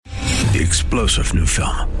The explosive new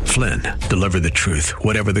film, Flynn, Deliver the Truth,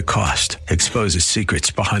 Whatever the Cost, exposes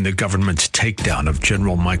secrets behind the government's takedown of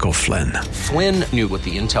General Michael Flynn. Flynn knew what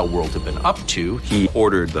the intel world had been up to. He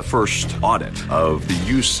ordered the first audit of the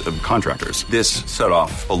use of contractors. This set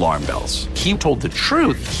off alarm bells. He told the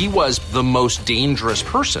truth. He was the most dangerous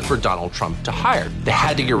person for Donald Trump to hire. They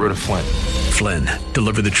had to get rid of Flynn. Flynn,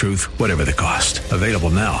 Deliver the Truth, Whatever the Cost. Available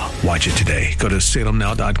now. Watch it today. Go to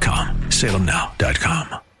salemnow.com.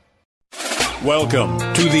 salemnow.com. Welcome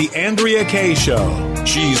to the Andrea Kaye Show.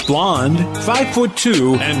 She's blonde,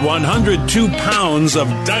 5'2", and 102 pounds of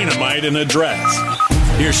dynamite in a dress.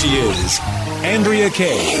 Here she is, Andrea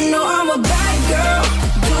Kaye. You know I'm a bad girl.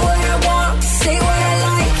 Do what I want, say what I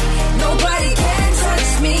like. Nobody can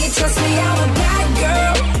touch me. Trust me, I'm a bad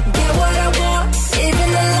girl. Get what I want,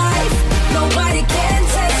 living the life. Nobody can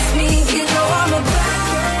test me. You know I'm a bad girl.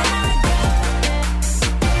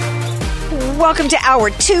 Welcome to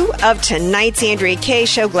Hour 2 of tonight's Andrea Kaye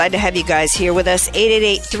Show. Glad to have you guys here with us.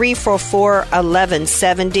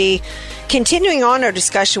 888-344-1170. Continuing on our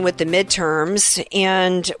discussion with the midterms,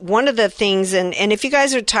 and one of the things, and if you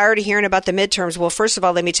guys are tired of hearing about the midterms, well, first of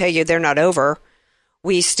all, let me tell you, they're not over.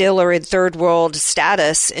 We still are in third world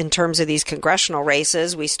status in terms of these congressional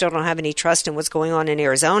races. We still don't have any trust in what's going on in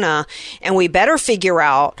Arizona, and we better figure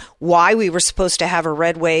out why we were supposed to have a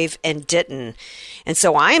red wave and didn't. And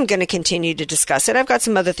so I am going to continue to discuss it. I've got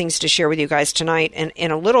some other things to share with you guys tonight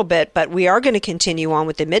in a little bit, but we are going to continue on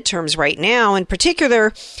with the midterms right now. In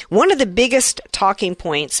particular, one of the biggest talking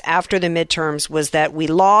points after the midterms was that we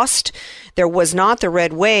lost. There was not the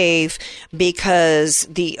red wave because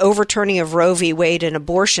the overturning of Roe v. Wade and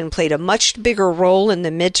abortion played a much bigger role in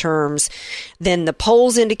the midterms than the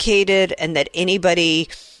polls indicated and that anybody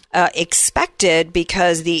expected,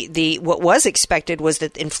 because the what was expected was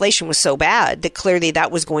that inflation was so bad that clearly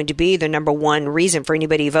that was going to be the number one reason for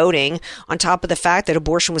anybody voting, on top of the fact that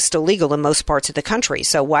abortion was still legal in most parts of the country.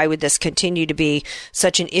 So why would this continue to be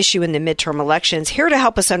such an issue in the midterm elections? Here to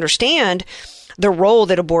help us understand the role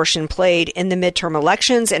that abortion played in the midterm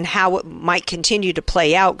elections and how it might continue to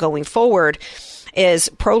play out going forward is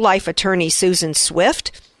pro-life attorney Susan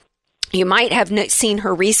Swift. You might have seen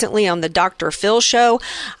her recently on the Dr. Phil show.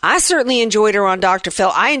 I certainly enjoyed her on Dr.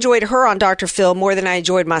 Phil. I enjoyed her on Dr. Phil more than I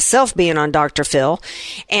enjoyed myself being on Dr. Phil.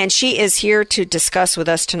 And she is here to discuss with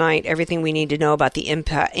us tonight everything we need to know about the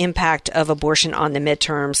impact of abortion on the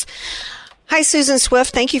midterms. Hi, Susan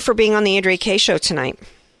Swift. Thank you for being on the Andrea Kaye Show tonight.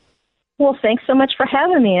 Well, thanks so much for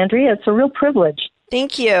having me, Andrea. It's a real privilege.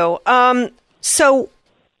 Thank you. So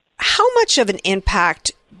how much of an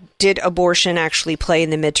impact did abortion actually play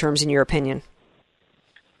in the midterms, in your opinion?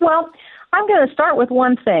 Well, I'm going to start with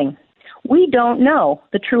one thing. We don't know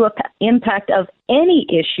the true impact of any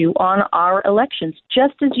issue on our elections.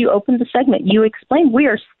 Just as you opened the segment, you explained we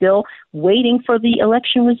are still waiting for the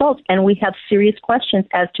election results, and we have serious questions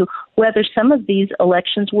as to whether some of these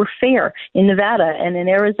elections were fair in Nevada and in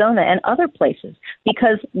Arizona and other places,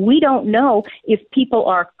 because we don't know if people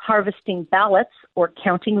are harvesting ballots or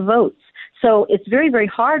counting votes. So it's very, very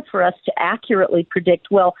hard for us to accurately predict,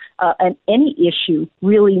 any issue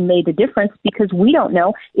really made a difference, because we don't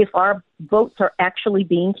know if our votes are actually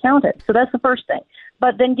being counted. So that's the first thing.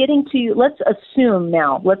 But then let's assume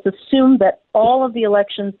that all of the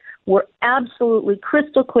elections were absolutely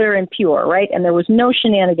crystal clear and pure, right? And there was no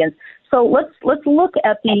shenanigans. So let's look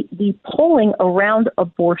at the polling around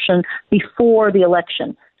abortion before the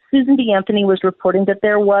election. Susan B. Anthony was reporting that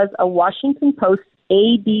there was a Washington Post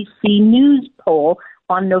ABC News poll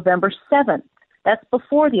on November 7th. That's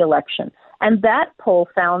before the election. And that poll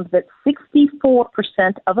found that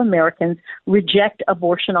 64% of Americans reject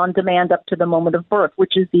abortion on demand up to the moment of birth,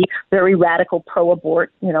 which is the very radical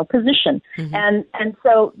pro-abort, position. Mm-hmm. And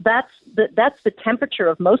so that's the temperature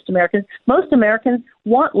of most Americans. Most Americans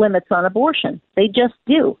want limits on abortion. They just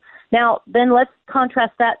do. Now, then let's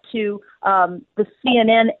contrast that to the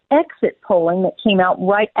CNN exit polling that came out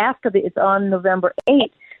right after it's on November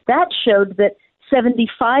 8th. That showed that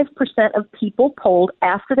 75% of people polled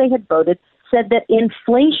after they had voted said that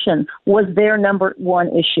inflation was their number one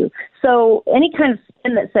issue. So any kind of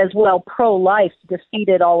spin that says, pro-life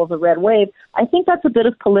defeated all of the red wave, I think that's a bit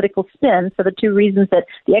of political spin for the two reasons that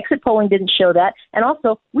the exit polling didn't show that, and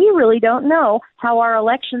also we really don't know how our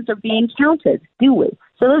elections are being counted, do we?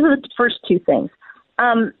 So those are the first two things.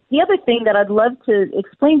 The other thing that I'd love to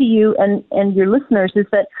explain to you and your listeners is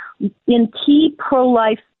that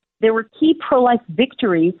there were key pro-life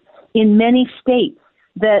victories in many states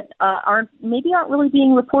that aren't really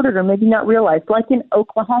being reported or maybe not realized, like in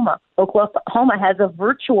Oklahoma. Oklahoma has a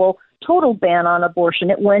virtual total ban on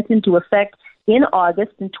abortion. It went into effect in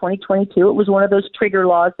August in 2022. It was one of those trigger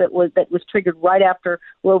laws that was triggered right after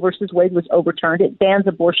Roe versus Wade was overturned. It bans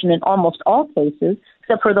abortion in almost all cases,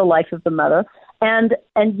 except for the life of the mother. And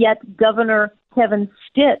yet Governor Kevin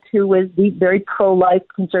Stitt, who was the very pro-life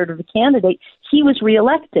conservative candidate, he was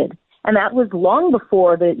reelected. And that was long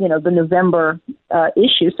before the November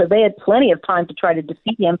issue. So they had plenty of time to try to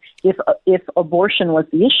defeat him if abortion was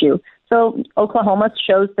the issue. So Oklahoma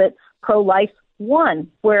shows that pro-life won,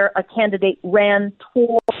 where a candidate ran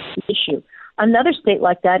toward the issue. Another state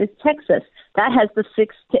like that is Texas. That has the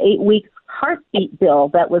 6 to 8 week heartbeat bill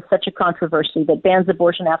that was such a controversy that bans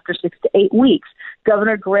abortion after 6 to 8 weeks.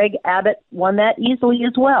 Governor Greg Abbott won that easily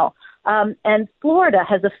as well. And Florida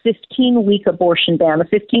has a 15-week abortion ban. A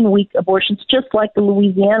 15-week abortion's just like the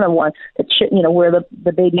Louisiana one, where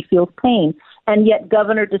the baby feels pain. And yet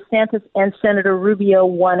Governor DeSantis and Senator Rubio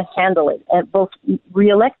won handily, and both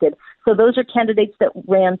reelected. So those are candidates that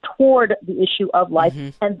ran toward the issue of life,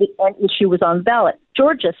 and the issue was on ballot.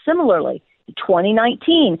 Georgia, similarly,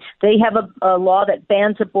 2019, they have a law that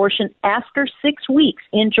bans abortion after 6 weeks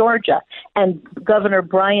in Georgia. And Governor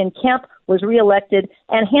Brian Kemp was reelected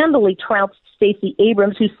and handily trounced Stacey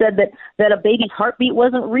Abrams, who said that a baby's heartbeat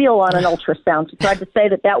wasn't real on an ultrasound. She tried to say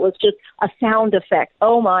that was just a sound effect.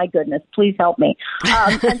 Oh, my goodness. Please help me.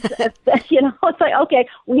 It's like, okay,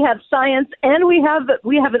 we have science and we have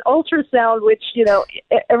an ultrasound, which,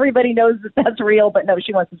 everybody knows that's real, but no,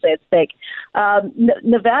 she wants to say it's fake.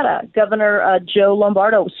 Nevada, Governor Joe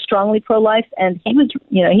Lombardo was strongly pro-life, and he was,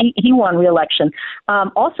 he won re-election.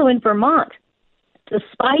 Also in Vermont,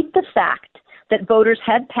 despite the fact that voters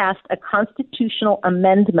had passed a constitutional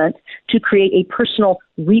amendment to create a personal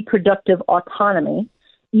reproductive autonomy,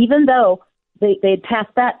 even though they had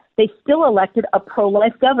passed that, they still elected a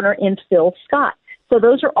pro-life governor in Phil Scott. So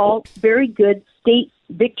those are all very good state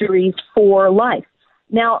victories for life.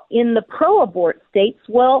 Now, in the pro-abort states,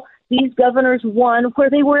 well, these governors won where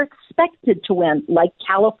they were expected to win, like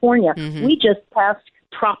California. We just passed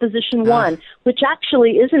Proposition 1, which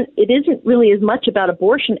actually isn't really as much about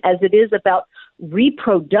abortion as it is about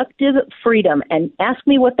reproductive freedom. And ask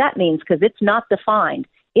me what that means, because it's not defined.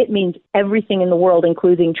 It means everything in the world,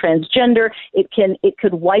 including transgender. It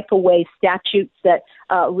could wipe away statutes that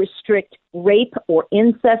restrict rape or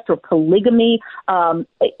incest or polygamy.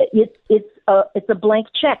 It's a blank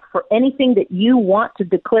check for anything that you want to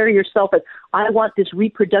declare yourself as. I want this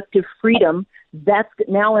reproductive freedom. That's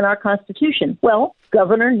now in our Constitution. Well,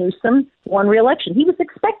 Governor Newsom won re-election. He was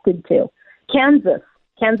expected to.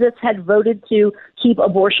 Kansas had voted to keep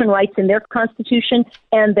abortion rights in their Constitution,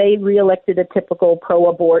 and they re-elected a typical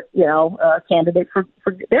pro-abort, candidate for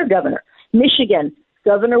their governor. Michigan,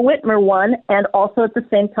 Governor Whitmer won, and also at the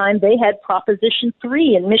same time, they had Proposition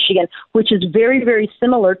 3 in Michigan, which is very, very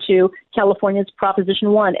similar to California's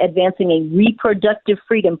Proposition 1, advancing a reproductive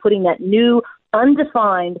freedom, putting that new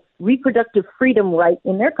undefined reproductive freedom right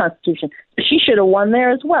in their Constitution. She should have won there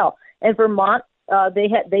as well. And Vermont,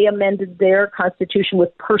 they amended their constitution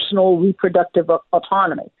with personal reproductive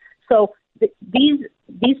autonomy. So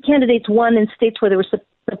these candidates won in states where they were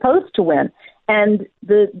supposed to win, and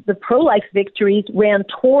the pro-life victories ran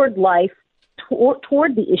toward life,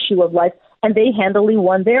 toward the issue of life, and they handily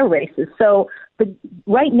won their races. So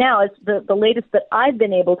right now, it's the latest that I've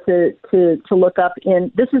been able to look up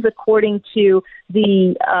in. This is according to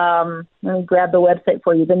the let me grab the website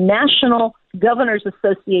for you. The National Governors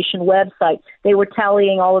Association website. They were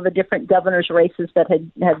tallying all of the different governors' races that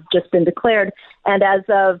had just been declared, and as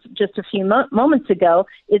of just a few moments ago,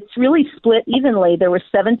 it's really split evenly. There were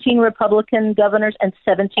 17 Republican governors and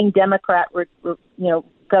 17 Democrat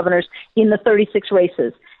governors in the 36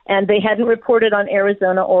 races, and they hadn't reported on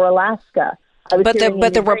Arizona or Alaska. But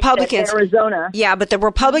the Republicans, Arizona. Yeah, but the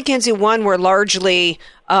Republicans who won were largely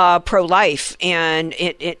pro-life,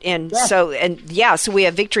 so we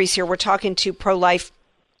have victories here. We're talking to pro-life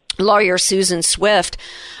lawyer Susan Swift.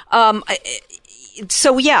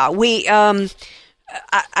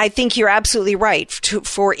 I think you're absolutely right.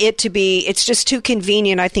 For it to be, it's just too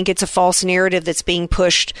convenient. I think it's a false narrative that's being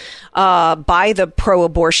pushed by the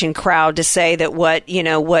pro-abortion crowd to say that what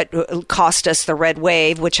cost us the red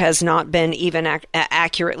wave, which has not been even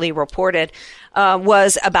accurately reported,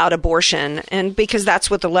 was about abortion, and because that's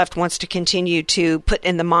what the left wants to continue to put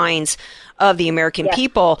in the minds of the American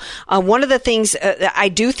people. One of the things I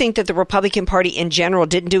do think that the Republican Party in general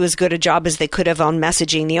didn't do as good a job as they could have on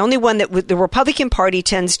messaging. The only one that the Republican Party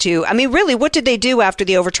tends to, really, what did they do after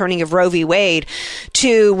the overturning of Roe v. Wade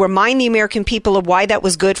to remind the American people of why that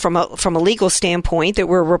was good from a legal standpoint, that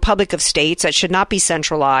we're a republic of states that should not be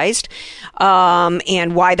centralized,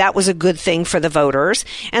 and why that was a good thing for the voters.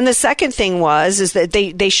 And the second thing was is that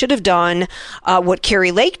they should have done what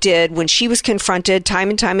Carrie Lake did when she was confronted time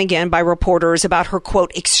and time again by reporters about her,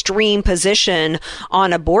 quote, extreme position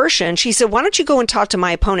on abortion. She said, why don't you go and talk to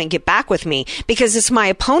my opponent and get back with me? Because it's my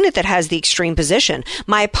opponent that has the extreme position.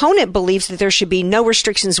 My opponent believes that there should be no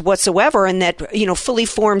restrictions whatsoever and that, fully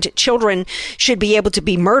formed children should be able to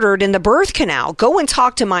be murdered in the birth canal. Go and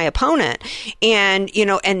talk to my opponent. And,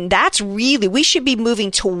 and that's really, we should be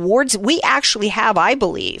moving towards, we actually have, I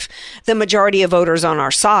believe, the majority of voters on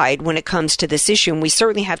our side when it comes to this issue. And we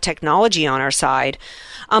certainly have technology on our side.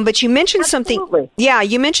 But you mentioned something,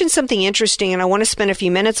 you mentioned something interesting, and I want to spend a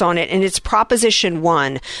few minutes on it, and it's Proposition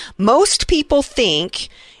 1. Most people think,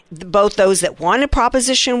 both those that wanted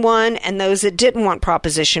Proposition 1 and those that didn't want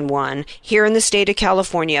Proposition 1 here in the state of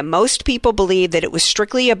California, most people believe that it was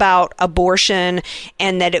strictly about abortion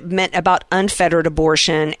and that it meant about unfettered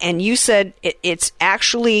abortion. And you said it's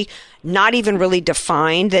actually not even really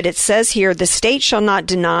defined, that it says here, the state shall not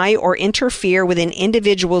deny or interfere with an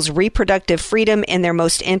individual's reproductive freedom in their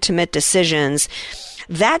most intimate decisions.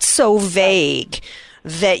 That's so vague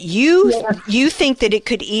that you think that it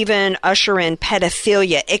could even usher in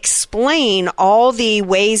pedophilia. Explain all the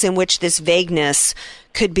ways in which this vagueness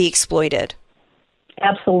could be exploited.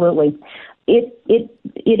 Absolutely.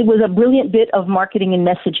 It was a brilliant bit of marketing and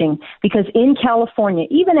messaging, because in California,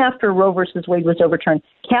 even after Roe versus Wade was overturned,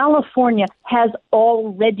 California has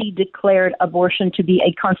already declared abortion to be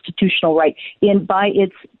a constitutional right by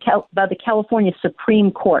the California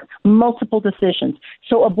Supreme Court, multiple decisions.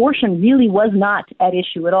 So abortion really was not at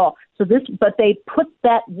issue at all. But they put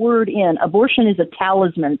that word in. Abortion is a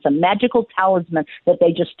talisman. It's a magical talisman that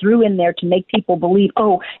they just threw in there to make people believe,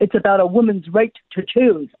 it's about a woman's right to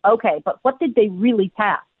choose. Okay, but what did they really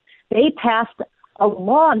pass? They passed a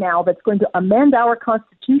law now that's going to amend our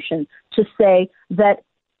Constitution to say that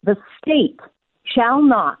the state shall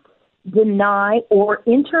not deny or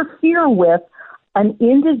interfere with an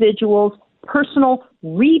individual's personal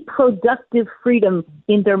reproductive freedom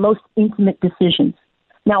in their most intimate decisions.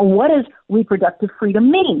 Now, what does reproductive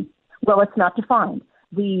freedom mean? Well, it's not defined.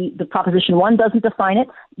 The Proposition 1 doesn't define it.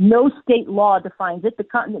 No state law defines it.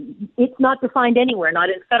 It's not defined anywhere, not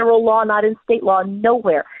in federal law, not in state law,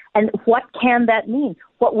 nowhere. And what can that mean?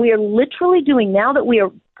 What we are literally doing now that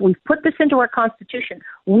we've put this into our Constitution,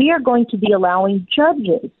 we are going to be allowing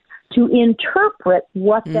judges to interpret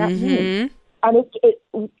what that means. And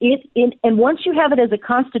and once you have it as a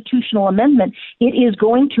constitutional amendment, it is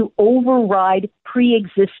going to override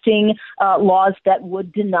pre-existing laws that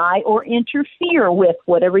would deny or interfere with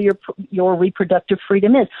whatever your reproductive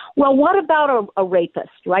freedom is. Well, what about a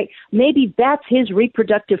rapist, right? Maybe that's his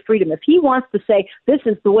reproductive freedom. If he wants to say, this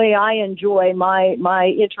is the way I enjoy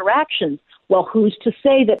my interactions, well, who's to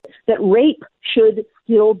say that rape should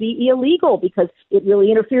still be illegal because it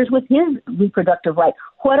really interferes with his reproductive right?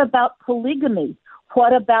 What about polygamy?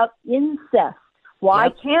 What about incest? Why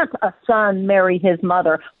can't a son marry his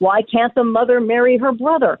mother? Why can't the mother marry her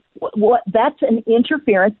brother? That's an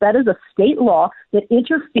interference. That is a state law that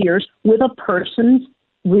interferes with a person's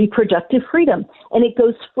reproductive freedom. And it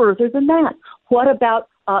goes further than that. What about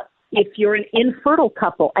if you're an infertile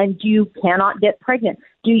couple and you cannot get pregnant?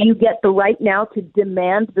 Do you get the right now to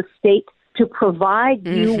demand the state to provide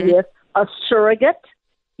you with a surrogate?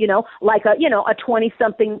 Like a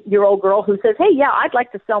 20-something-year-old girl who says, hey, I'd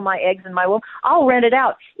like to sell my eggs in my womb. I'll rent it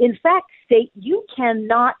out. In fact, state, you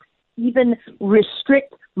cannot even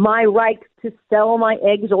restrict my right to sell my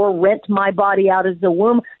eggs or rent my body out as a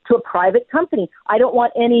womb to a private company. I don't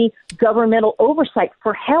want any governmental oversight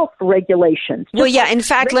for health regulations. Well, in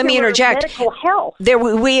fact, let me interject. Medical health.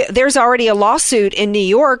 There's already a lawsuit in New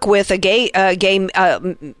York with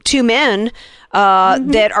two men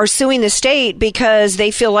that are suing the state because they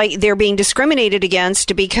feel like they're being discriminated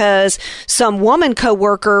against because some woman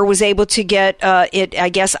coworker was able to get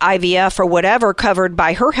IVF or whatever covered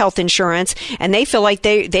by her health insurance, and they feel like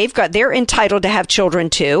they're entitled to have children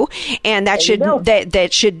too, and that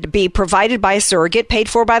should be provided by a surrogate paid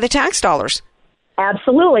for by the tax dollars.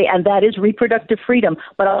 Absolutely, and that is reproductive freedom.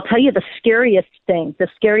 But I'll tell you the scariest thing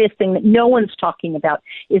that no one's talking about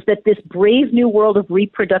is that this brave new world of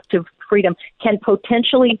reproductive freedom can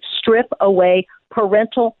potentially strip away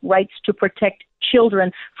parental rights to protect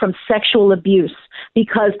children from sexual abuse,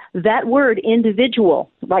 because that word individual,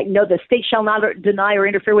 right? No, the state shall not deny or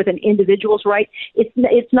interfere with an individual's right.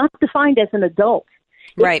 It's not defined as an adult.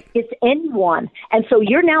 Right. It's anyone. And so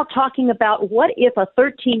you're now talking about what if a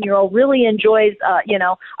 13-year-old really enjoys,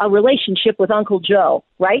 a relationship with Uncle Joe,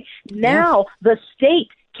 right? Now the state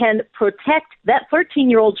can protect that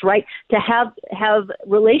 13-year-old's right to have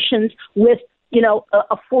relations with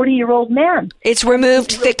a 40-year-old man. It's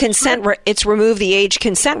removed the consent. It's removed the age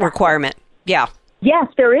consent requirement. Yeah. Yes,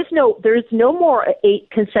 there is no more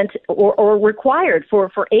consent or required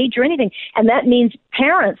for age or anything, and that means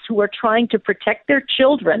parents who are trying to protect their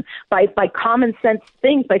children by common sense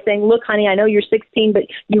things, by saying, "Look, honey, I know you're 16, but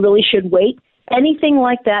you really should wait." Anything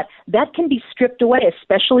like that can be stripped away,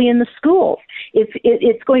 especially in the schools.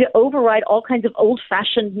 It's going to override all kinds of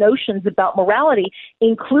old-fashioned notions about morality,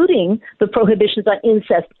 including the prohibitions on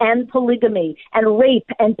incest and polygamy and rape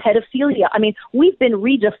and pedophilia. I mean, we've been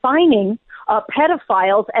redefining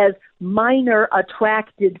pedophiles as minor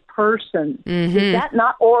attracted persons. Mm-hmm. Is that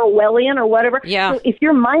not Orwellian or whatever? Yeah. So if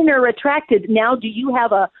you're minor attracted, now do you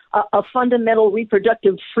have a fundamental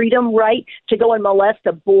reproductive freedom right to go and molest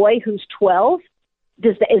a boy who's 12?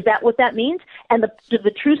 Is that what that means? And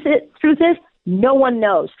the truth is, no one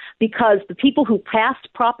knows, because the people who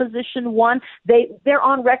passed Proposition 1, they're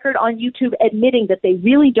on record on YouTube admitting that they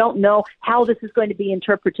really don't know how this is going to be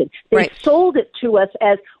interpreted. They sold it to us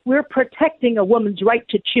as we're protecting a woman's right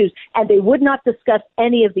to choose, and they would not discuss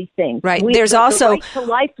any of these things. Right. The Right to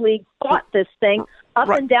Life League fought this thing up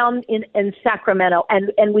and down in Sacramento,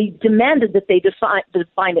 and we demanded that they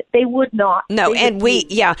define it. They would not. No, and we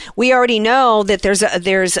already know that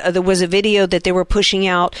there was a video that they were pushing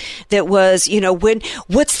out that was,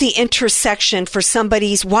 what's the intersection for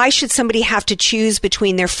why should somebody have to choose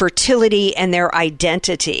between their fertility and their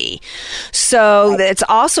identity? So it's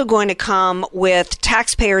also going to come with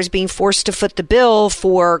taxpayers being forced to foot the bill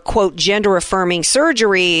for, quote, gender affirming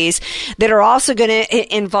surgeries that are also going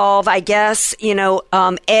to involve, I guess,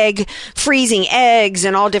 freezing eggs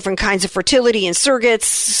and all different kinds of fertility and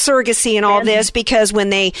surrogacy and all this, because when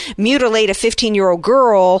they mutilate a 15-year-old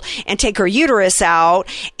girl and take her uterus out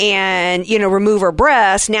and, remove her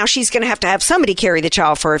breast, now she's going to have somebody carry the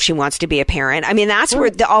child for her if she wants to be a parent. I mean, that's where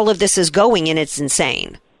all of this is going, and it's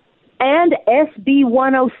insane. And SB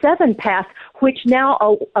 107 passed, which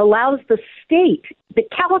now allows the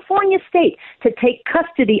California state, to take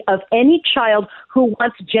custody of any child who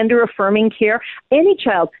wants gender-affirming care. Any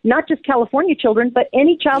child, not just California children, but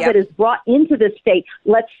any child that is brought into the state,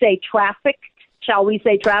 let's say trafficked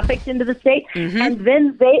into the state, and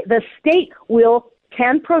then the state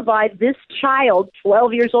can provide this child,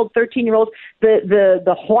 12 years old, 13-year-old,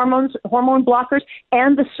 the hormone blockers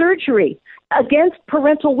and the surgery against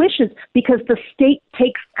parental wishes, because the state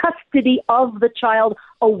takes custody of the child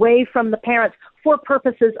away from the parents for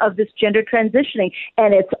purposes of this gender transitioning.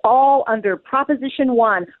 And it's all under Proposition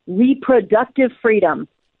 1, reproductive freedom.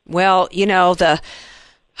 Well, the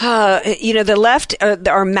left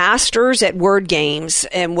are masters at word games,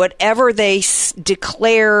 and whatever they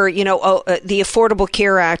declare, the Affordable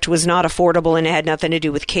Care Act was not affordable and it had nothing to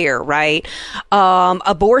do with care, right?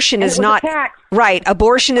 Abortion is not right.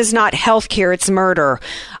 Abortion is not health care; it's murder.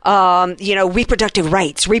 Reproductive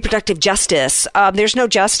rights, reproductive justice. There's no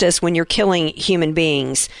justice when you're killing human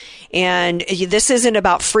beings, and this isn't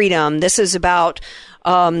about freedom. This is about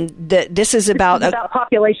this is about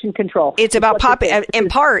population control. It's about in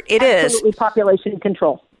part it is absolutely population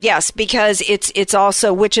control. Yes, because it's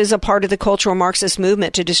also, which is a part of the cultural Marxist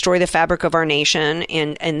movement to destroy the fabric of our nation,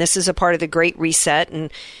 and this is a part of the Great Reset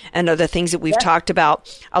and other things that we've talked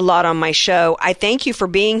about a lot on my show. I thank you for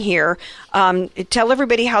being here. Tell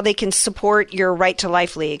everybody how they can support your Right to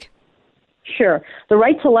Life League. Sure. The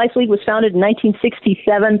Right to Life League was founded in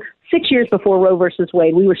 1967, 6 years before Roe versus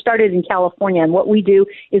Wade. We were started in California, and what we do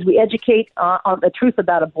is we educate on the truth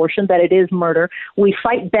about abortion, that it is murder. We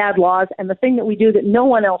fight bad laws, and the thing that we do that no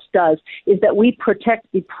one else does is that we protect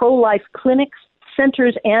the pro-life clinics,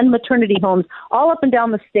 centers, and maternity homes all up and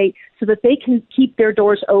down the state so that they can keep their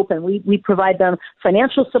doors open. We provide them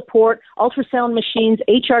financial support, ultrasound machines,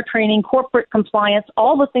 HR training, corporate compliance,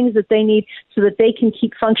 all the things that they need so that they can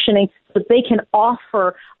keep functioning, so that they can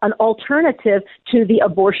offer an alternative to the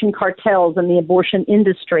abortion cartels and the abortion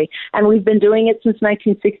industry. And we've been doing it since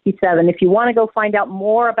 1967. If you want to go find out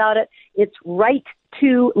more about it, it's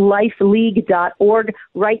righttolifeleague.org,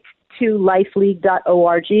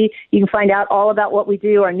 righttolifeleague.org. You can find out all about what we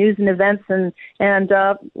do, our news and events, and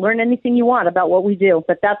learn anything you want about what we do.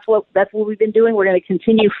 But that's what we've been doing. We're going to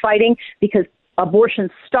continue fighting because abortion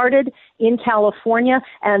started in California,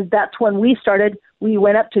 and that's when we started. We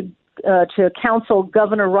went up to counsel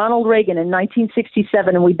Governor Ronald Reagan in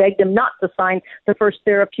 1967, and we begged him not to sign the first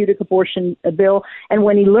therapeutic abortion bill. And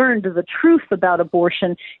when he learned the truth about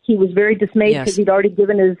abortion, he was very dismayed because he'd already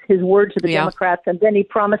given his word to the Democrats, and then he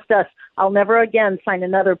promised us I'll never again sign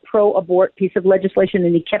another pro-abort piece of legislation,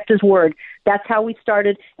 and he kept his word. That's how we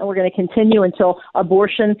started, and we're going to continue until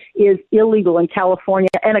abortion is illegal in California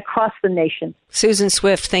and across the nation. Susan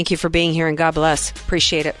Swift, thank you for being here, and God bless.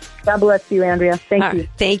 Appreciate it. God bless you, Andrea. Thank you.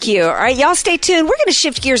 Thank you. All right, y'all stay tuned. We're going to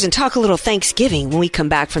shift gears and talk a little Thanksgiving when we come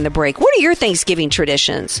back from the break. What are your Thanksgiving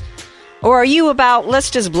traditions? Or are you about,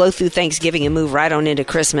 let's just blow through Thanksgiving and move right on into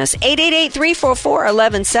Christmas?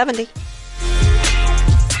 888-344-1170.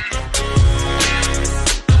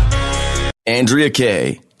 Andrea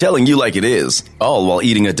Kaye, telling you like it is, all while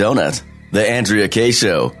eating a donut. The Andrea Kaye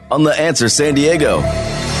Show on The Answer San Diego.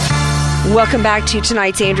 Welcome back to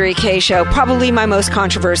tonight's Andrea Kaye Show. Probably my most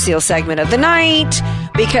controversial segment of the night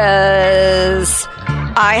because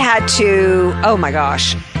I had to, oh my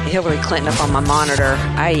gosh, Hillary Clinton up on my monitor.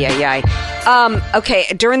 Okay,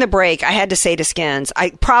 during the break, I had to say to Skins, I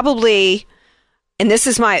probably, and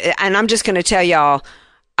I'm just going to tell y'all,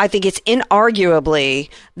 I think it's inarguably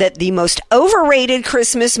that the most overrated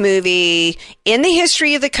Christmas movie in the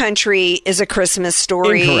history of the country is A Christmas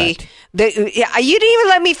Story. Incorrect. You didn't even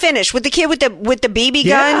let me finish with the kid with the BB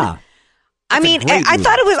gun. I mean, I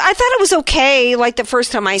thought it was okay, like the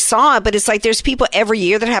first time I saw it, but it's like there's people every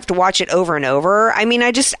year that have to watch it over and over. I mean,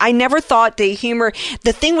 I never thought the humor,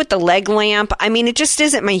 the thing with the leg lamp, I mean, it just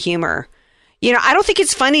isn't my humor. You know, I don't think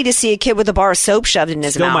it's funny to see a kid with a bar of soap shoved in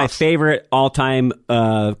his mouth. Still, my favorite all-time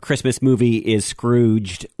Christmas movie is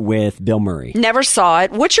Scrooged with Bill Murray. Never saw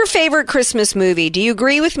it. What's your favorite Christmas movie? Do you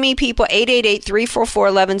agree with me, people?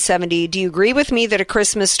 888-344-1170. Do you agree with me that A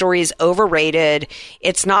Christmas Story is overrated?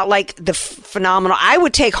 It's not like the phenomenal. I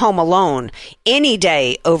would take Home Alone any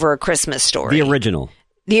day over A Christmas Story. The original.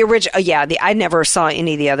 The original, I never saw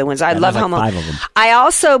any of the other ones. I love Home Alone. 5 of them. I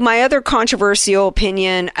also, my other controversial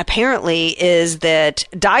opinion, apparently, is that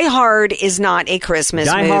Die Hard is not a Christmas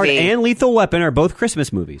movie. Die Hard and Lethal Weapon are both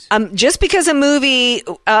Christmas movies. Just because a movie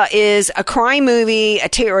is a crime movie,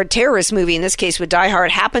 or a terrorist movie, in this case with Die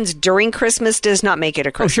Hard, happens during Christmas, does not make it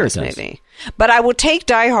a Christmas movie. But I will take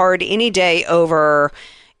Die Hard any day over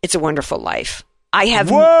It's a Wonderful Life.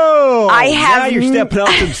 Whoa! Now you're stepping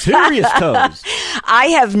on some serious toes. I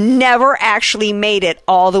have never actually made it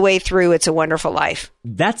all the way through It's a Wonderful Life.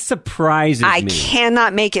 That surprises me. I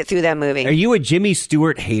cannot make it through that movie. Are you a Jimmy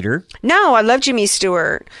Stewart hater? No, I love Jimmy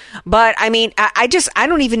Stewart. But, I mean, I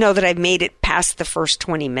don't even know that I've made it past the first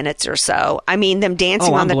 20 minutes or so. I mean, them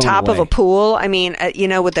dancing on the top of a pool. I mean,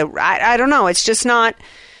 with I don't know. It's just not...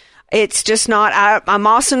 I'm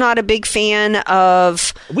also not a big fan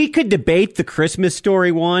of... We could debate the Christmas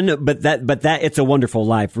Story one, but that It's a Wonderful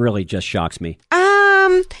Life really just shocks me.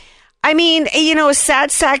 I mean, a sad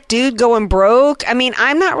sack dude going broke. I mean,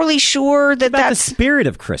 I'm not really sure that's the spirit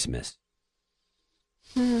of Christmas.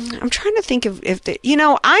 I'm trying to think of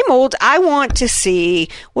I'm old. I want to see,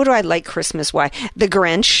 what do I like Christmas? Why? The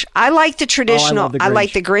Grinch. I like the traditional. I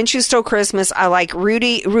like The Grinch Who Stole Christmas. I like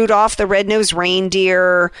Rudolph the Red-Nosed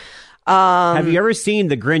Reindeer. Have you ever seen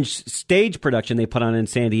the Grinch stage production they put on in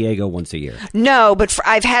San Diego once a year? No, but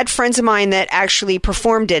I've had friends of mine that actually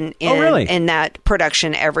performed in that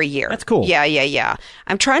production every year. That's cool. Yeah.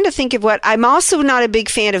 I'm trying to think of I'm also not a big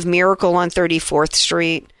fan of Miracle on 34th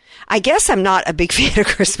Street. I guess I'm not a big fan of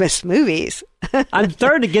Christmas movies. I'm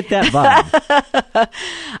starting to get that vibe.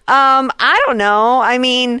 I don't know. I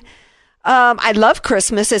mean, I love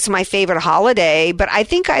Christmas. It's my favorite holiday, but I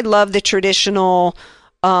think I love the traditional,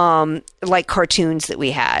 like cartoons that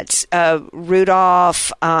we had.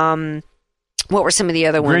 Rudolph, what were some of the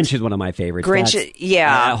other ones? Grinch is one of my favorites.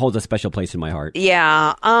 That holds a special place in my heart.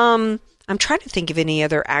 Yeah. I'm trying to think of any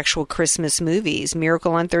other actual Christmas movies.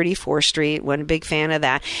 Miracle on 34th Street, wasn't a big fan of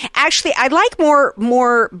that. Actually, I'd like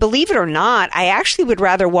more, believe it or not, I actually would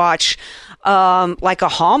rather watch like a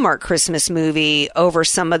Hallmark Christmas movie over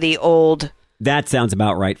some of the old... That sounds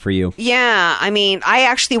about right for you. Yeah, I mean, I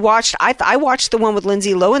actually watched... I watched the one with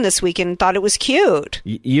Lindsay Lohan this weekend and thought it was cute.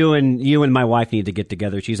 You and my wife need to get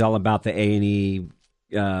together. She's all about the A&E...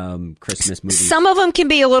 Christmas movies. Some of them can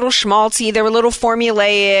be a little schmaltzy. They're a little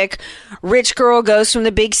formulaic. Rich girl goes from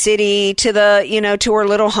the big city to to her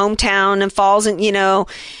little hometown and falls in,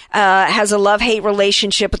 has a love-hate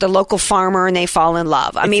relationship with the local farmer and they fall in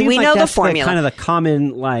love. I mean, we know the formula. Kind of the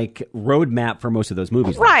common roadmap for most of those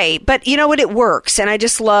movies. Right. But you know what? It works. And I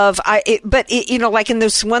just love, like in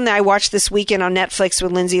this one that I watched this weekend on Netflix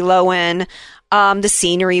with Lindsay Lohan, the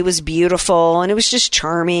scenery was beautiful and it was just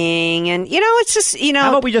charming and it's just How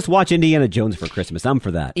about we just watch Indiana Jones for Christmas? I'm for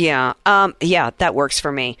that. Yeah. That works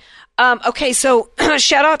for me. Okay, so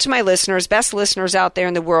shout out to my listeners, best listeners out there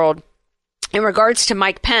in the world. In regards to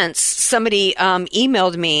Mike Pence, somebody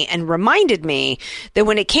emailed me and reminded me that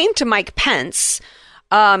when it came to Mike Pence,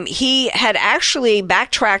 he had actually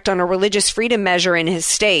backtracked on a religious freedom measure in his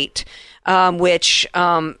state, which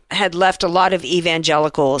had left a lot of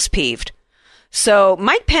evangelicals peeved. So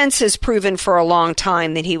Mike Pence has proven for a long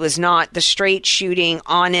time that he was not the straight shooting,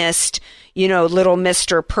 honest, little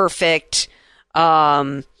Mr. Perfect,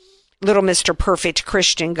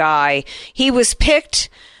 Christian guy. He was picked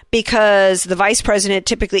because the vice president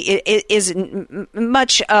typically is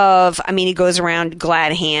much of, he goes around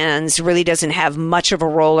glad hands, really doesn't have much of a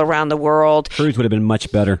role around the world. Cruz would have been much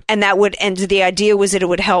better. And the idea was that it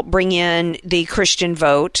would help bring in the Christian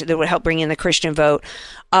vote.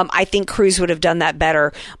 I think Cruz would have done that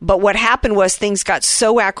better. But what happened was things got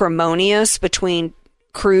so acrimonious between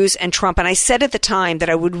Cruz and Trump. And I said at the time that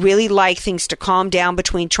I would really like things to calm down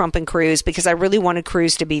between Trump and Cruz, because I really wanted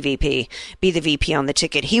Cruz to be the VP on the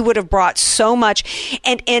ticket. He would have brought so much.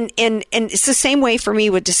 And it's the same way for me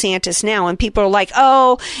with DeSantis now. And people are like,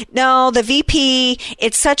 oh, no, the VP,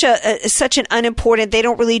 it's such an unimportant, they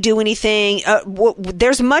don't really do anything.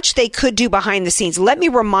 There's much they could do behind the scenes. Let me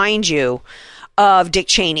remind you of Dick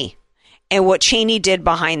Cheney and what Cheney did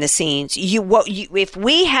behind the scenes. If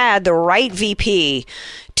we had the right VP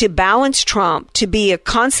to balance Trump, to be a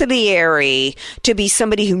conciliary, to be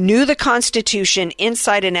somebody who knew the Constitution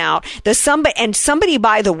inside and out, somebody,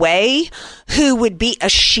 by the way, who would be a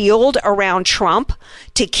shield around Trump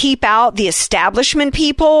to keep out the establishment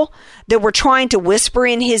people that were trying to whisper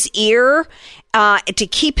in his ear, to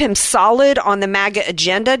keep him solid on the MAGA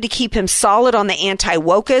agenda, to keep him solid on the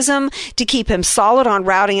anti-wokeism, to keep him solid on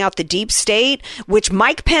routing out the deep state, which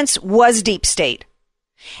Mike Pence was deep state.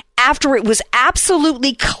 After it was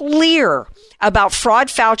absolutely clear about Fraud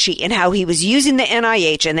Fauci and how he was using the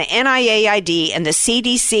NIH and the NIAID and the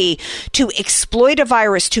CDC to exploit a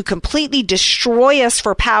virus to completely destroy us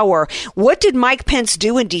for power, what did Mike Pence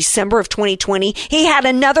do in December of 2020? He had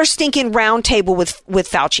another stinking roundtable with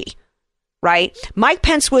Fauci. Right? Mike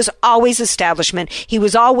Pence was always establishment. He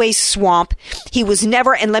was always swamp. He was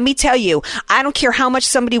never, and let me tell you, I don't care how much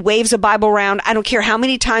somebody waves a Bible around. I don't care how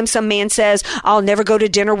many times some man says, I'll never go to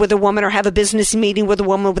dinner with a woman or have a business meeting with a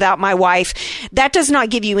woman without my wife. That does not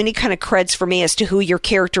give you any kind of creds for me as to who your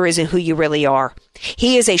character is and who you really are.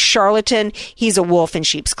 He is a charlatan. He's a wolf in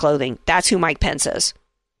sheep's clothing. That's who Mike Pence is.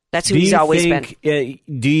 That's who he's always been.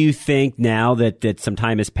 Do you think now that some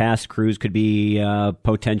time has passed, Cruz could be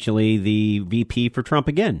potentially the VP for Trump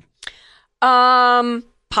again?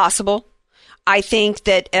 Possible. I think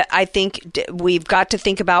we've got to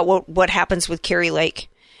think about what happens with Kari Lake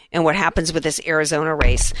and what happens with this Arizona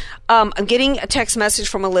race. I'm getting a text message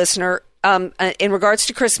from a listener in regards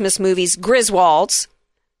to Christmas movies. Griswolds.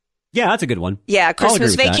 Yeah, that's a good one. Yeah,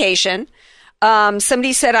 Christmas Vacation.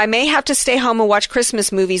 Somebody said, I may have to stay home and watch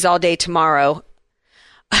Christmas movies all day tomorrow.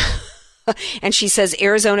 And she says,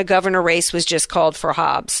 Arizona governor race was just called for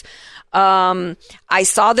Hobbs. I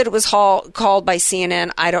saw that it was called by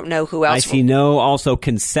CNN. I don't know who else. I see also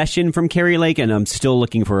concession from Kari Lake, and I'm still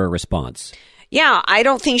looking for a response. Yeah, I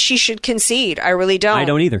don't think she should concede. I really don't. I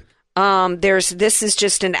don't either. This is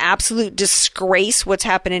just an absolute disgrace what's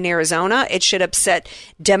happened in Arizona. It should upset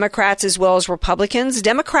Democrats as well as Republicans.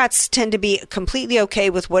 Democrats tend to be completely okay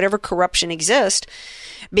with whatever corruption exists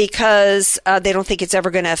because they don't think it's ever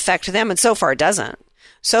going to affect them. And so far it doesn't.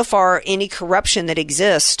 So far, any corruption that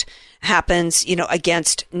exists happens,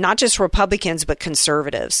 against not just Republicans, but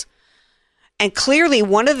conservatives. And clearly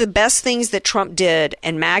one of the best things that Trump did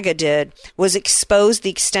and MAGA did was expose the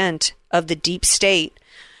extent of the deep state.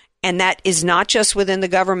 And that is not just within the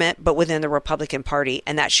government, but within the Republican Party.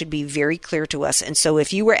 And that should be very clear to us. And so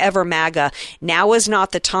if you were ever MAGA, now is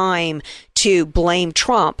not the time to blame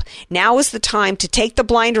Trump. Now is the time to take the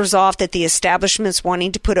blinders off that the establishment's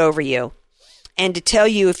wanting to put over you. And to tell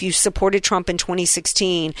you, if you supported Trump in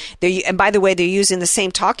 2016, and by the way, they're using the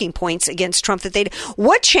same talking points against Trump that they did.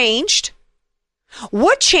 What changed?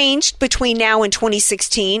 What changed between now and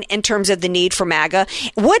 2016 in terms of the need for MAGA?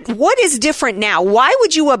 What is different now? Why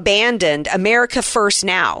would you abandon America First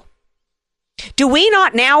now? Do we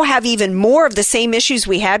not now have even more of the same issues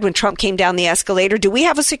we had when Trump came down the escalator? Do we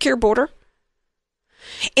have a secure border?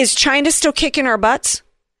 Is China still kicking our butts?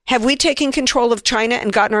 Have we taken control of China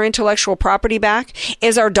and gotten our intellectual property back?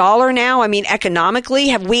 Is our dollar now, economically,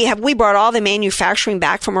 have we brought all the manufacturing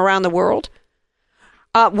back from around the world?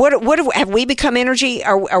 What have we become energy?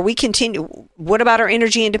 Are we continue? What about our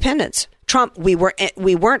energy independence? Trump, we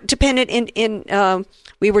weren't dependent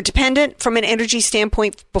we were dependent from an energy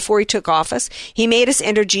standpoint before he took office. He made us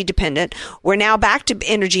energy dependent. We're now back to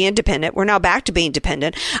energy independent. We're now back to being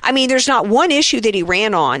dependent. There's not one issue that he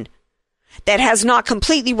ran on that has not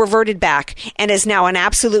completely reverted back and is now an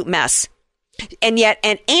absolute mess. And yet,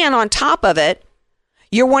 and on top of it,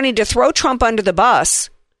 You're wanting to throw Trump under the bus.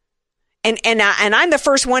 And I'm the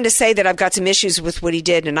first one to say that I've got some issues with what he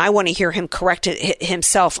did, and I want to hear him correct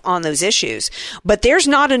himself on those issues. But there's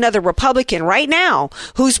not another Republican right now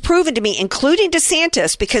who's proven to me, including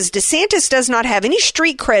DeSantis, because DeSantis does not have any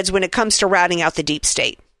street creds when it comes to routing out the deep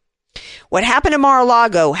state. What happened in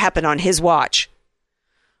Mar-a-Lago happened on his watch.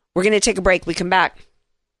 We're going to take a break. We come back.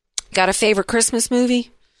 Got a favorite Christmas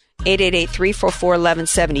movie?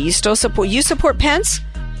 888-344-1170. You support Pence?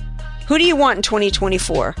 Who do you want in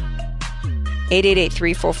 2024?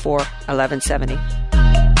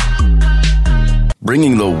 888-344-1170.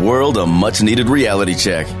 Bringing the world a much-needed reality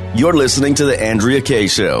check. You're listening to The Andrea Kaye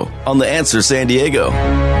Show on The Answer San Diego.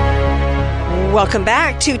 Welcome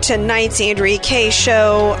back to tonight's Andrea Kaye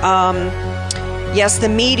Show. Yes, the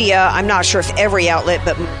media, I'm not sure if every outlet,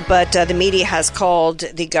 but the media has called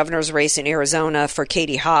the governor's race in Arizona for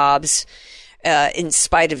Katie Hobbs, in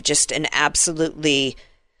spite of just an absolutely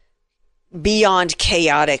beyond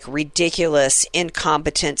chaotic, ridiculous,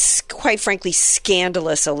 incompetent, quite frankly,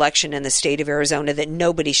 scandalous election in the state of Arizona that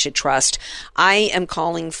nobody should trust. I am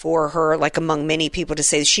calling for her, like among many people, to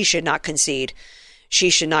say she should not concede. She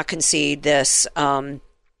should not concede this.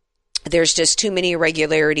 There's just too many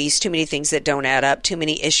irregularities, too many things that don't add up, too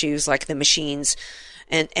many issues like the machines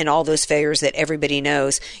and all those failures that everybody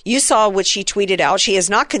knows. You saw what she tweeted out. She has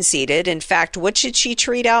not conceded. In fact, what should she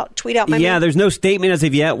tweet out? Yeah, there's no statement as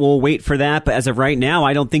of yet. We'll wait for that. But as of right now,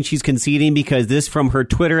 I don't think she's conceding, because this from her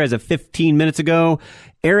Twitter as of 15 minutes ago,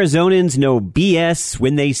 Arizonans know BS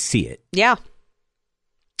when they see it. Yeah,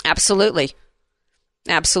 absolutely.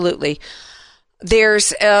 Absolutely.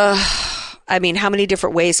 There's, how many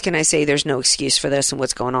different ways can I say there's no excuse for this and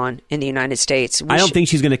what's going on in the United States? I don't think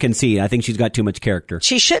she's going to concede. I think she's got too much character.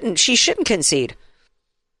 She shouldn't concede.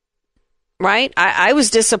 Right? I was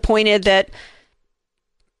disappointed that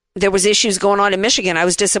there was issues going on in Michigan. I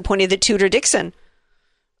was disappointed that Tudor Dixon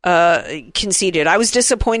conceded. I was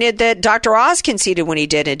disappointed that Dr. Oz conceded when he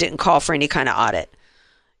did and didn't call for any kind of audit.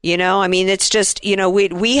 It's just,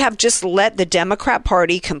 we have just let the Democrat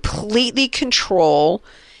Party completely control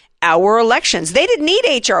our elections. They didn't need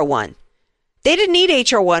H.R. 1. They didn't need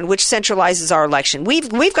H.R. 1, which centralizes our election.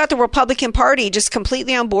 We've got the Republican Party just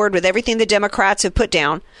completely on board with everything the Democrats have put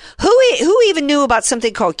down. Who even knew about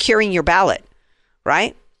something called curing your ballot,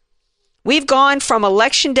 right? We've gone from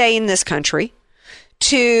election day in this country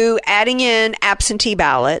to adding in absentee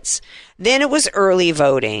ballots. Then it was early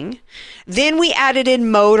voting. Then we added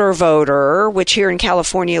in motor voter, which here in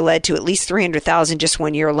California led to at least 300,000 just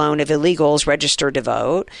 1 year alone of illegals registered to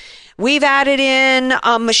vote. We've added in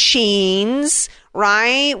machines,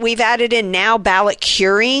 right? We've added in now ballot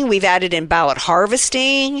curing. We've added in ballot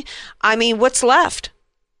harvesting. What's left?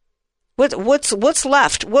 What's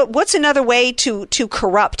left? What's another way to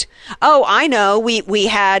corrupt? Oh, I know. We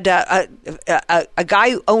had a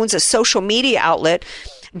guy who owns a social media outlet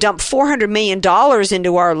dump $400 million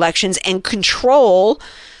into our elections and control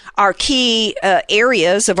our key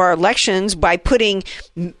areas of our elections by putting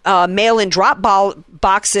mail-in drop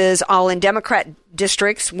boxes all in Democrat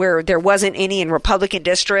districts where there wasn't any in Republican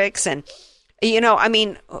districts. And, how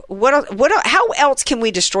else can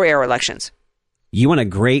we destroy our elections? You want a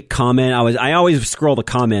great comment? I always scroll the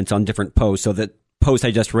comments on different posts. So that post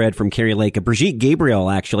I just read from Carrie Lake, Brigitte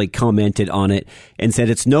Gabriel actually commented on it and said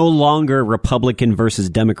it's no longer Republican versus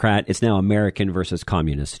Democrat. It's now American versus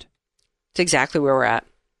communist. It's exactly where we're at.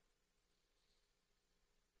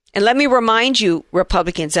 And let me remind you,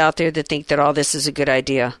 Republicans out there that think that all this is a good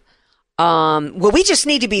idea. We just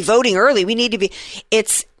need to be voting early.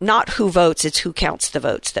 It's not who votes, it's who counts the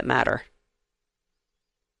votes that matter.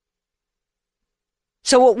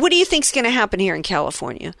 So what do you think is going to happen here in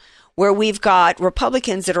California, where we've got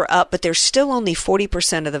Republicans that are up, but there's still only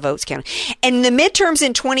 40% of the votes counted? And the midterms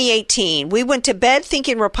in 2018, we went to bed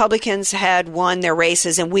thinking Republicans had won their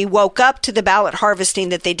races, and we woke up to the ballot harvesting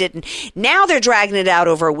that they didn't. Now they're dragging it out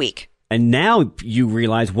over a week. And now you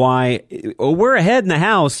realize why we're ahead in the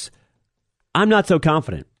House. I'm not so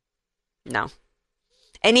confident. No.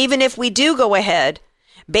 And even if we do go ahead,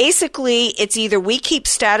 basically, it's either we keep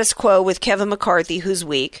status quo with Kevin McCarthy, who's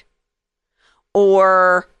weak,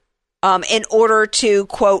 or in order to,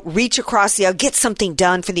 quote, reach across the aisle, get something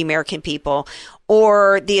done for the American people,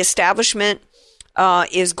 or the establishment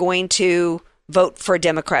is going to vote for a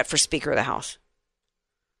Democrat for Speaker of the House.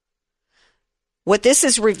 What this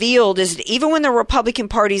has revealed is that even when the Republican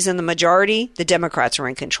Party's in the majority, the Democrats are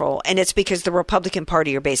in control. And it's because the Republican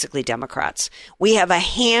Party are basically Democrats. We have a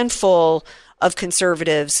handful of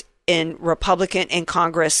conservatives in Republican in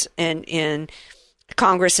Congress and in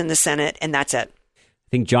Congress and the Senate, and that's it.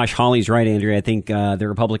 think Josh Hawley's right, Andrea. I think the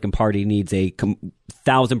Republican Party needs a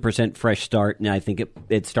 1,000% fresh start, and I think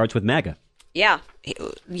it starts with MAGA. Yeah,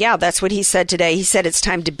 that's what he said today. He said it's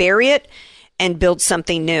time to bury it and build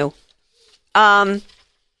something new. The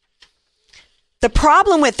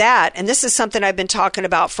problem with that, and this is something I've been talking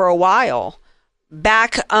about for a while,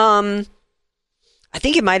 back, I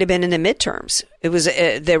think it might have been in the midterms. It was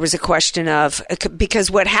there was a question of, because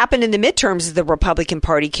what happened in the midterms is the Republican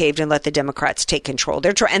Party caved and let the Democrats take control.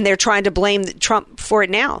 They're trying to blame Trump for it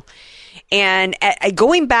now. And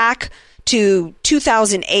going back to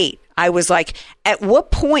 2008, I was like, at what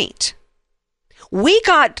point? We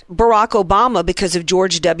got Barack Obama because of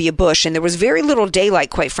George W. Bush, and there was very little daylight,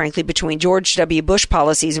 quite frankly, between George W. Bush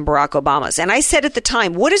policies and Barack Obama's. And I said at the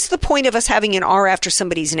time, what is the point of us having an R after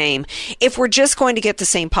somebody's name if we're just going to get the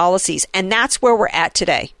same policies? And that's where we're at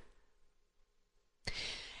today.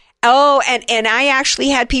 Oh, and I actually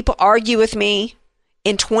had people argue with me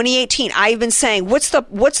in 2018. I've been saying, what's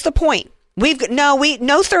the point?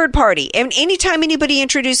 No third party. And anytime anybody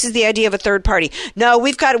introduces the idea of a third party, no,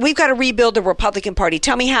 we've got to rebuild the Republican Party.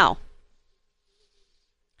 Tell me how.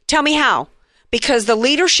 Tell me how. Because the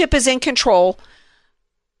leadership is in control.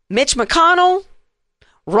 Mitch McConnell,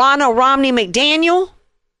 Ronna Romney McDaniel,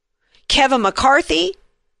 Kevin McCarthy.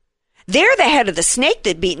 They're the head of the snake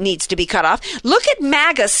that needs to be cut off. Look at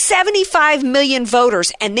MAGA, 75 million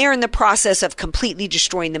voters, and they're in the process of completely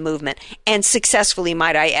destroying the movement. And successfully,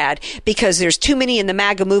 might I add, because there's too many in the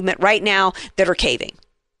MAGA movement right now that are caving.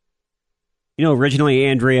 You know, originally,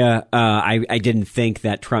 Andrea, I didn't think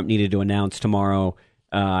that Trump needed to announce tomorrow.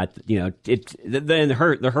 The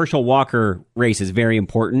Herschel Walker race is very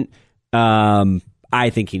important. I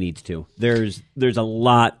think he needs to. There's a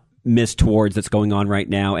lot mistowards that's going on right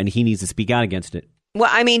now, and he needs to speak out against it.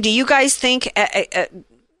 Well, I mean, do you guys think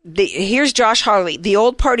here's Josh Hawley, the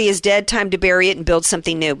old party is dead, time to bury it and build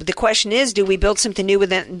something new. But the question is, do we build something new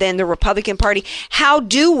within the Republican Party? How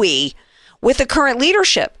do we with the current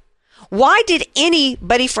leadership? Why did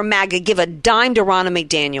anybody from MAGA give a dime to Ronna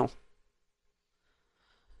McDaniel?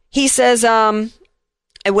 He says,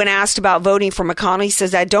 when asked about voting for McConnell, he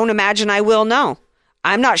says, I don't imagine I will, no.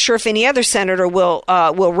 I'm not sure if any other senator will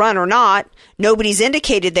run or not. Nobody's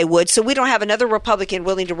indicated they would, so we don't have another Republican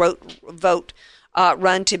willing to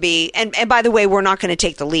run to be. And by the way, we're not going to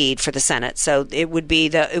take the lead for the Senate, so it would be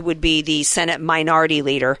the Senate minority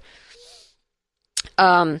leader.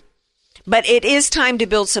 But it is time to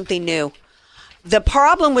build something new. The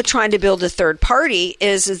problem with trying to build a third party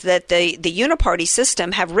is that the uniparty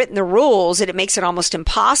system have written the rules that it makes it almost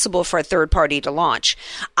impossible for a third party to launch.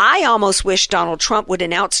 I almost wish Donald Trump would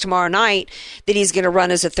announce tomorrow night that he's going to run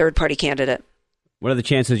as a third party candidate. What are the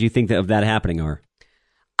chances you think of that happening are?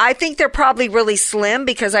 I think they're probably really slim,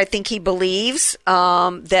 because I think he believes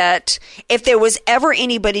that if there was ever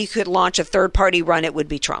anybody who could launch a third party run, it would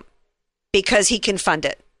be Trump, because he can fund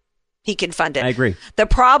it. He can fund it. I agree. The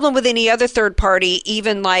problem with any other third party,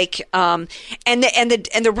 even like, and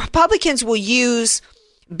the Republicans will use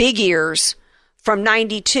Big Ears from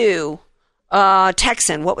 '92,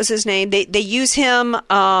 Texan. What was his name? They use him.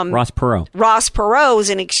 Ross Perot. Ross Perot is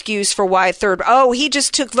an excuse for why he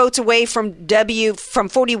just took votes away from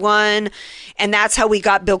 41, and that's how we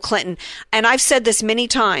got Bill Clinton. And I've said this many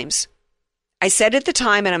times. I said at the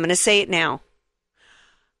time, and I'm going to say it now.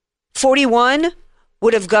 41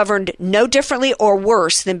 would have governed no differently or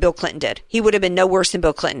worse than Bill Clinton did. He would have been no worse than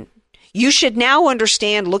Bill Clinton. You should now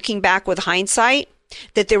understand, looking back with hindsight,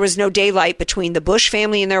 that there was no daylight between the Bush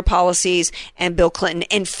family and their policies and Bill Clinton.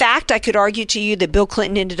 In fact, I could argue to you that Bill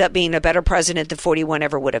Clinton ended up being a better president than 41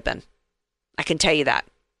 ever would have been. I can tell you that.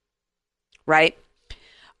 Right?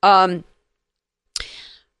 Ross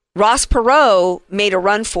Perot made a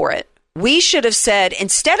run for it. We should have said,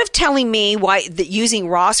 instead of telling me using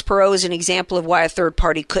Ross Perot as an example of why a third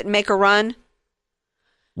party couldn't make a run.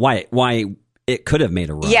 Why it could have made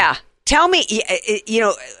a run. Yeah. Tell me,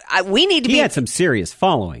 we need to be. He had some serious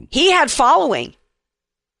following. He had following.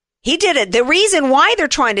 He did it. The reason why they're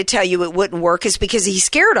trying to tell you it wouldn't work is because he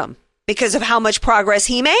scared them, because of how much progress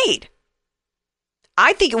he made.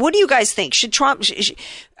 I think, what do you guys think? Should Trump,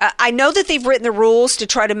 I know that they've written the rules to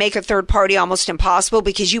try to make a third party almost impossible,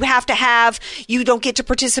 because you don't get to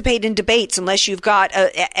participate in debates unless you've got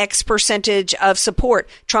a X percentage of support.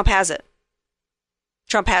 Trump has it.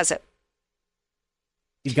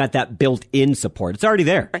 He's got that built-in support. It's already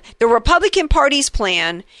there. The Republican Party's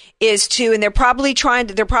plan is to, and they're probably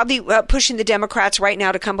pushing the Democrats right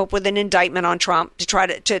now to come up with an indictment on Trump to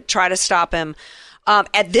try to stop him.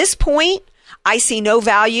 At this point, I see no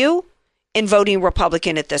value in voting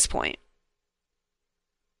Republican at this point.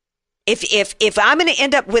 If I'm going to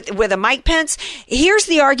end up with a Mike Pence, here's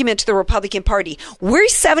the argument to the Republican Party. We're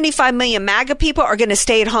 75 million MAGA people are going to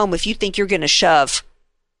stay at home if you think you're going to shove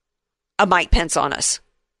a Mike Pence on us.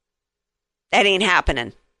 That ain't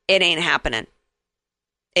happening. It ain't happening.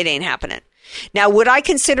 It ain't happening. Now, would I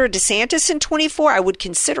consider DeSantis in 24? I would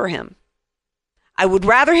consider him. I would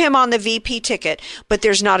rather him on the VP ticket, but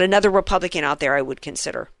there's not another Republican out there I would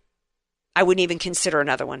consider. I wouldn't even consider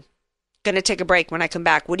another one. Going to take a break. When I come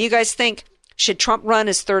back, what do you guys think? Should Trump run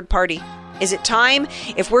as third party? Is it time?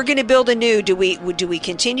 If we're going to build anew, do we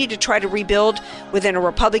continue to try to rebuild within a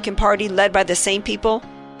Republican Party led by the same people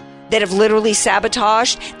that have literally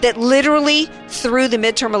sabotaged, that literally threw the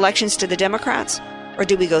midterm elections to the Democrats? Or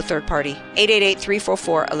do we go third party?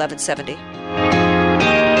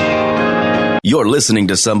 888-344-1170. You're listening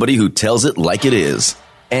to somebody who tells it like it is.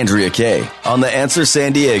 Andrea Kaye on The Answer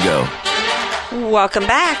San Diego. Welcome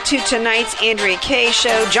back to tonight's Andrea Kaye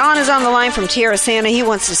Show. John is on the line from Tierra Santa. He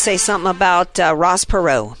wants to say something about Ross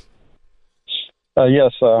Perot.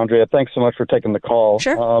 Yes, Andrea, thanks so much for taking the call.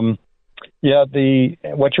 Sure. What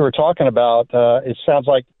you were talking about, it sounds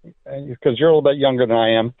like, because you're a little bit younger than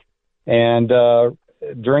I am, and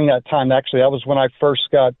during that time, actually, that was when I first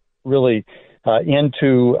got really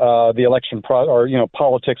into the election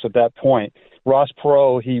politics at that point. Ross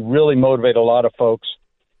Perot, he really motivated a lot of folks,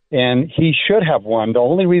 and he should have won. The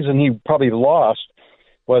only reason he probably lost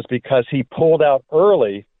was because he pulled out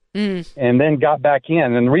early and then got back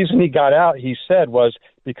in. And the reason he got out, he said, was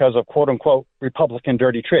because of quote unquote Republican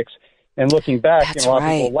dirty tricks. And looking back, a lot of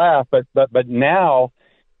people laugh, but now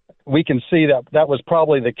we can see that was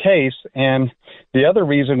probably the case. And the other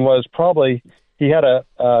reason was probably he had a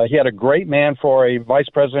great man for a vice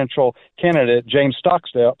presidential candidate, James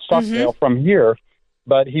Stockdale from here,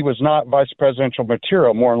 but he was not vice presidential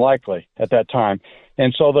material, more than likely, at that time.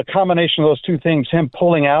 And so the combination of those two things, him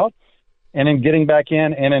pulling out and then getting back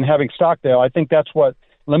in and then having Stockdale, I think that's what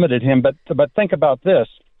limited him. But think about this.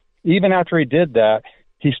 Even after he did that,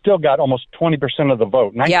 he still got almost 20% of the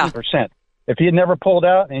vote, 19%. Yeah. If he had never pulled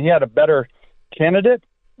out and he had a better candidate,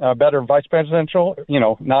 better vice presidential,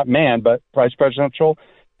 not man, but vice presidential,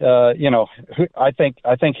 I think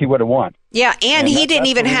he would have won. Yeah, and he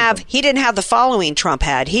didn't have the following Trump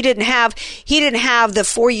had. He didn't have the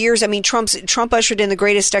 4 years. I mean, Trump ushered in the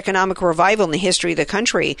greatest economic revival in the history of the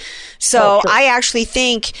country. So sure. I actually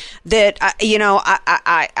think that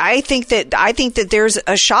I think that there's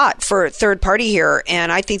a shot for third party here,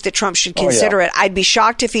 and I think that Trump should consider it. I'd be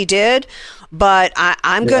shocked if he did. But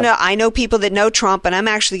I know people that know Trump, and I'm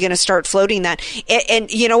actually going to start floating that.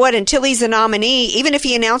 And you know what? Until he's the nominee, even if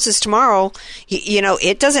he announces tomorrow,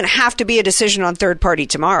 it doesn't have to be a decision on third party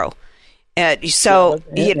tomorrow. But if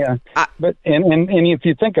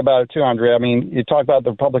you think about it too, Andrea, I mean, you talk about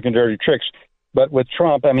the Republican dirty tricks, but with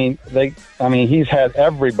Trump, I mean, he's had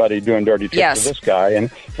everybody doing dirty tricks with this guy,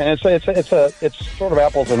 and it's sort of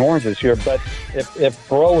apples and oranges here. But if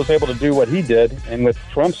Perot was able to do what he did, and with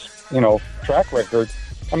Trump's track record,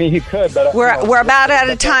 I mean, he could, but we're about out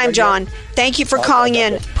of time, John. Thank you for calling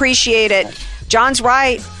in. Appreciate it. John's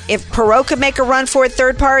right. If Perot could make a run for a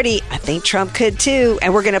third party, I think Trump could too.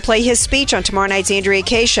 And we're going to play his speech on tomorrow night's Andrea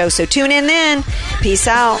Kaye Show. So tune in then. Peace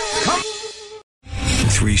out.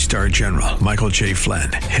 3-star General Michael J.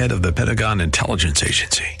 Flynn, head of the Pentagon Intelligence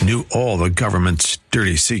Agency, knew all the government's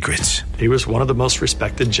dirty secrets. He was one of the most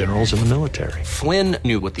respected generals in the military. Flynn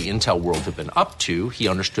knew what the intel world had been up to. He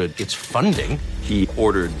understood its funding. He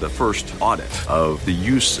ordered the first audit of the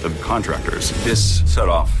use of contractors. This set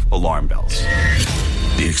off alarm bells.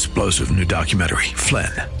 The explosive new documentary,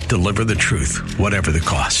 Flynn, Deliver the Truth, Whatever the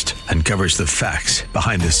Cost, uncovers the facts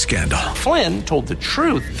behind this scandal. Flynn told the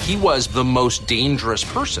truth. He was the most dangerous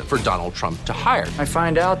person for Donald Trump to hire. I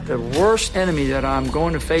find out the worst enemy that I'm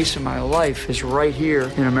going to face in my life is right here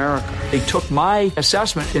in America. They took my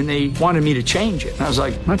assessment and they wanted me to change it. And I was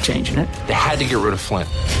like, I'm not changing it. They had to get rid of Flynn.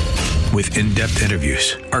 With in-depth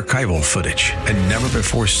interviews, archival footage, and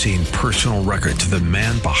never-before-seen personal records of the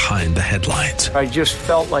man behind the headlines. I just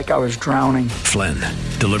felt like I was drowning. Flynn,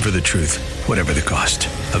 Deliver the Truth, Whatever the Cost.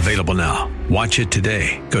 Available now. Watch it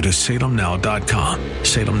today. Go to salemnow.com.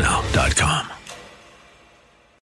 salemnow.com.